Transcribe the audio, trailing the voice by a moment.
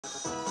Barbie,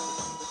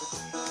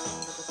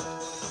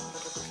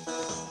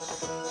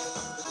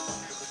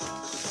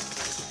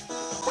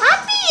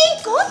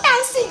 go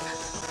dancing.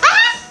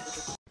 Ah!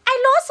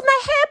 I lost my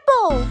hair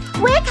bow.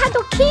 Welcome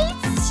to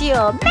Kids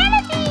Show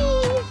Melody.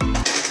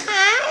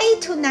 Hi,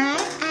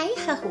 tonight I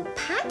have a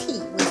party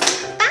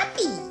with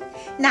Barbie.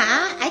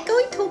 Now I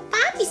going to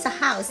Barbie's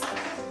house.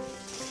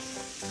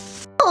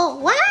 Oh,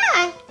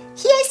 why?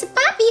 Here's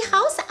Barbie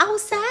house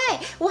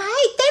outside.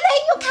 Why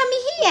didn't you come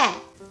here?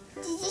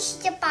 Did you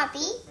see the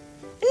Barbie?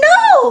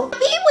 No,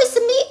 Barbie with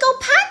me go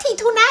party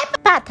tonight.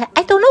 But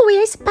I don't know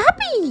where is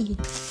Barbie.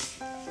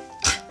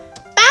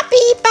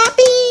 Barbie,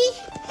 Barbie,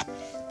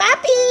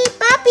 Barbie,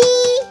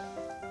 Barbie,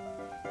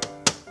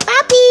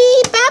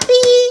 Barbie,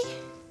 Barbie.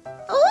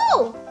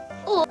 Oh,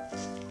 oh,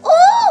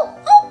 oh,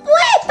 oh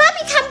boy,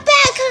 Barbie come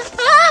back.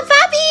 Oh,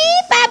 Barbie,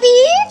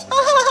 Barbie. Oh,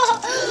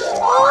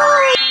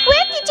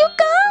 where did you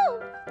go?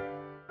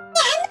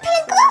 I'm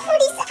playing golf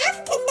this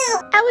afternoon.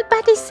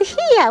 Everybody's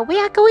here. We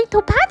are going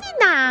to party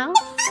now.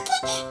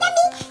 Okay,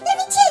 let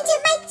me change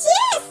my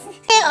dress.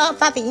 Hey, oh,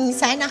 Barbie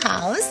inside the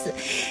house.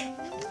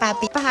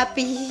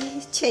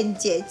 Barbie,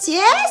 change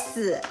dress.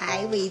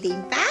 I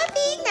waiting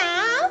Barbie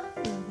now.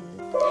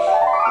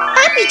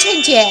 Barbie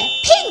change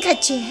pink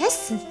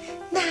dress.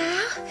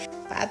 Now,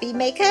 Barbie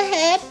make her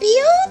hair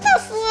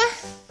beautiful.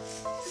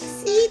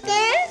 See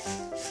that?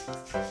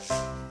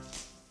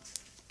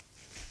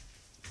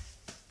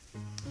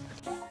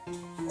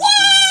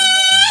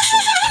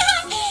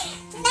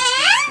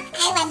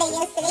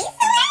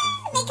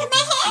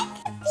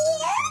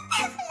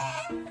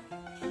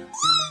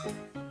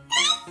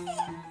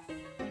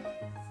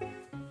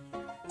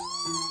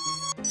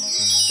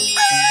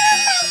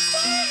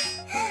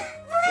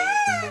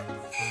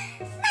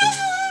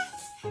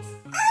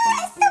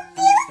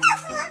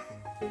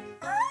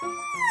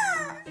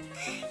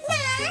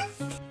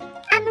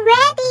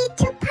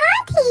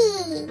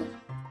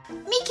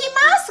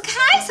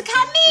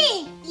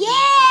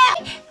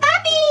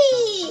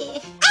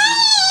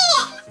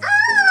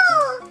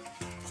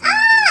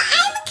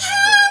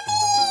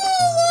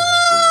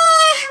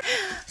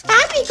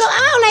 Go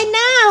out right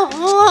now.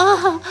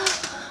 Oh.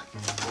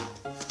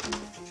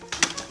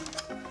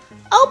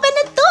 Open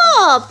the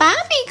door.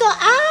 Barbie, go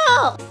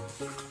out.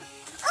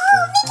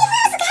 Oh, Mickey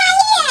Mouse car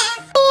here.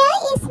 Here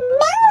is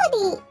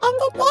Melody and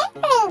the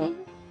Darren.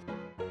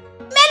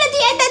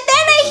 Melody and the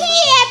Darren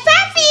here.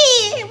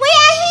 Barbie, we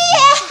are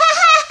here.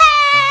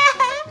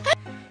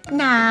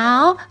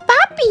 Now,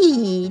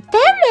 Barbie,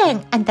 Darren,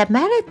 and the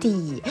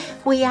Melody,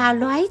 we are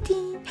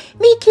riding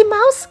Mickey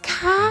Mouse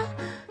car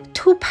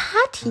to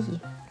party.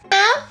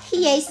 Now,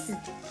 here is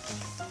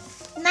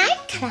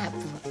nightclub.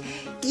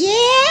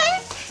 Yeah,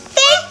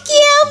 thank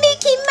you,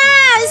 Mickey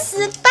Mouse.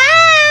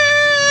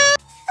 Bye.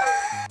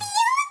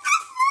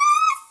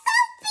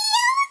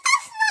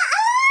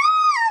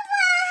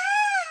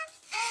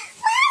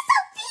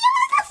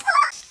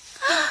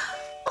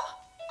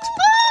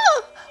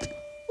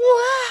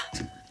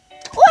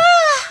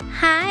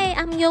 Hi,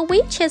 I'm your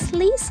waitress,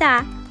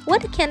 Lisa.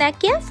 What can I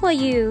get for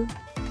you?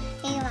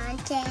 I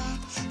want a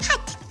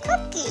hot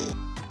cookie.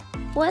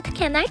 What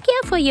can I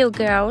get for you,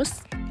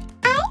 girls?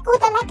 I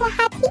would like a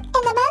hot tea and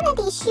a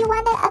Melody. She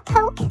wanted a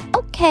Coke.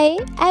 Okay,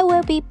 I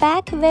will be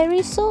back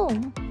very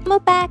soon. I'm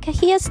back.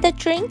 Here's the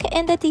drink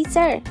and the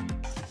dessert.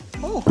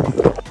 Oh.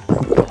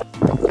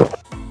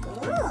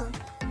 Good.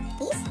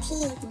 This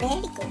tea is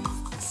very good.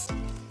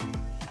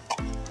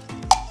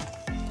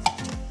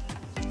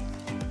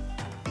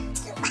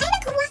 I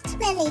like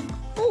watermelon.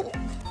 Oh.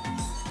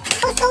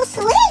 Oh, so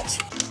sweet.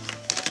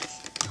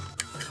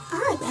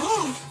 Oh,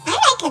 yeah. I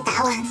like that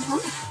one.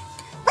 Oh.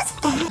 What's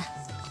that?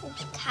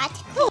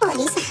 Oh,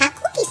 this hot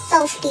cookie is so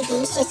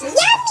delicious.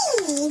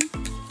 Yummy.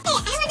 Hey,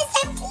 I want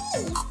some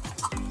tea.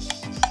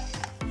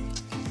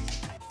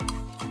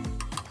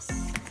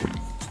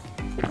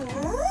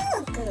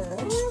 Oh, good.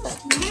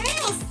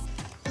 Nice.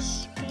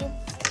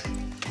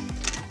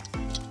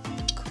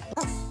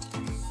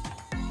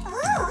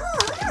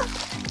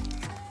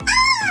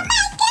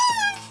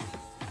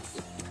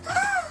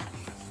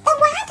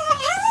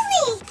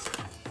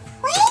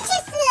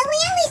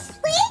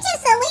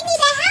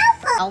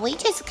 We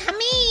just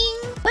coming.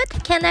 What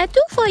can I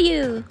do for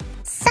you?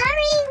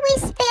 Sorry, we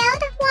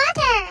spilled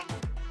water.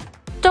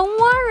 Don't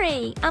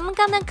worry, I'm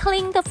gonna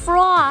clean the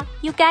floor.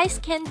 You guys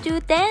can do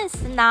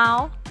dance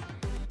now.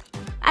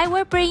 I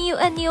will bring you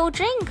a new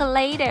drink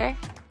later.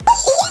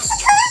 It's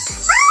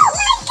good. Oh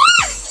my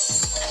god!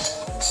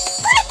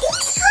 But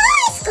this car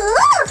is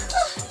good.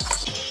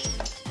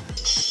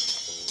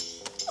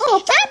 Oh,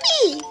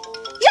 Barbie,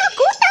 you're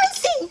good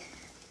dancing.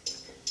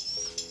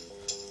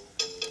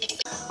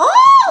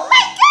 Oh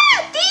my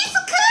god, this is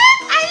good.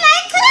 I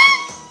like it.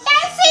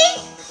 Dancing.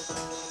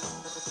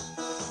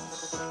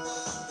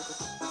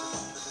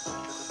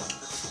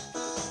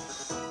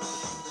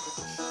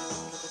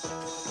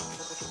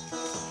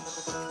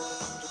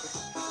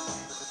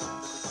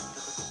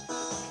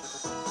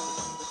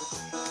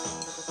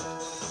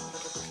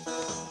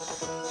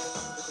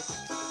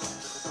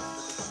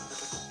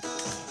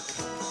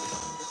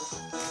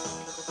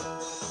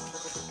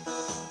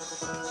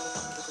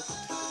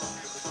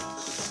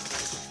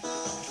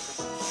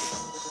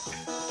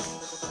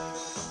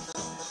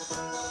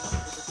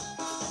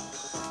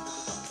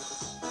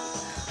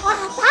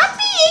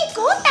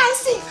 for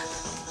dancing.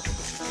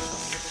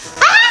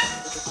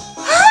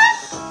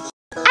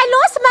 I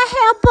lost my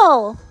hair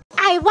bow.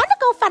 I want to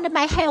go find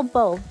my hair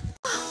bow.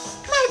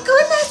 My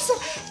goodness,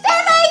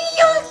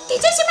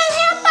 did you see my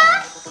hair bow?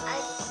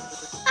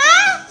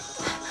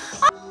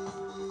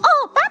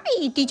 Oh,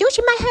 Barbie, did you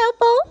see my hair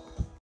bow?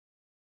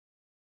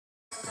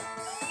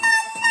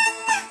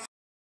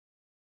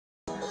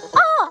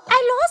 Oh, I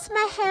lost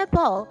my hair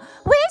bow.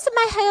 Where's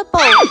my hair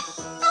bow?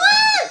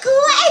 Oh,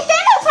 good. I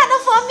didn't find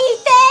it for me.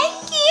 Thank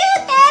you,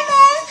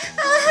 David.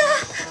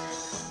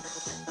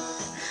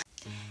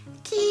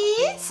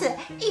 Kids,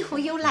 if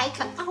you like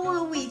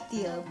our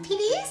video,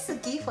 please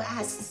give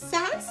us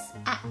thumbs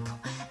up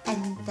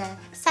and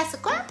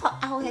subscribe to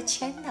our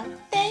channel.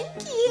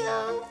 Thank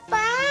you.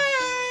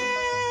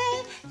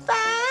 Bye.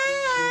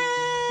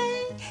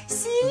 Bye.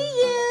 See you.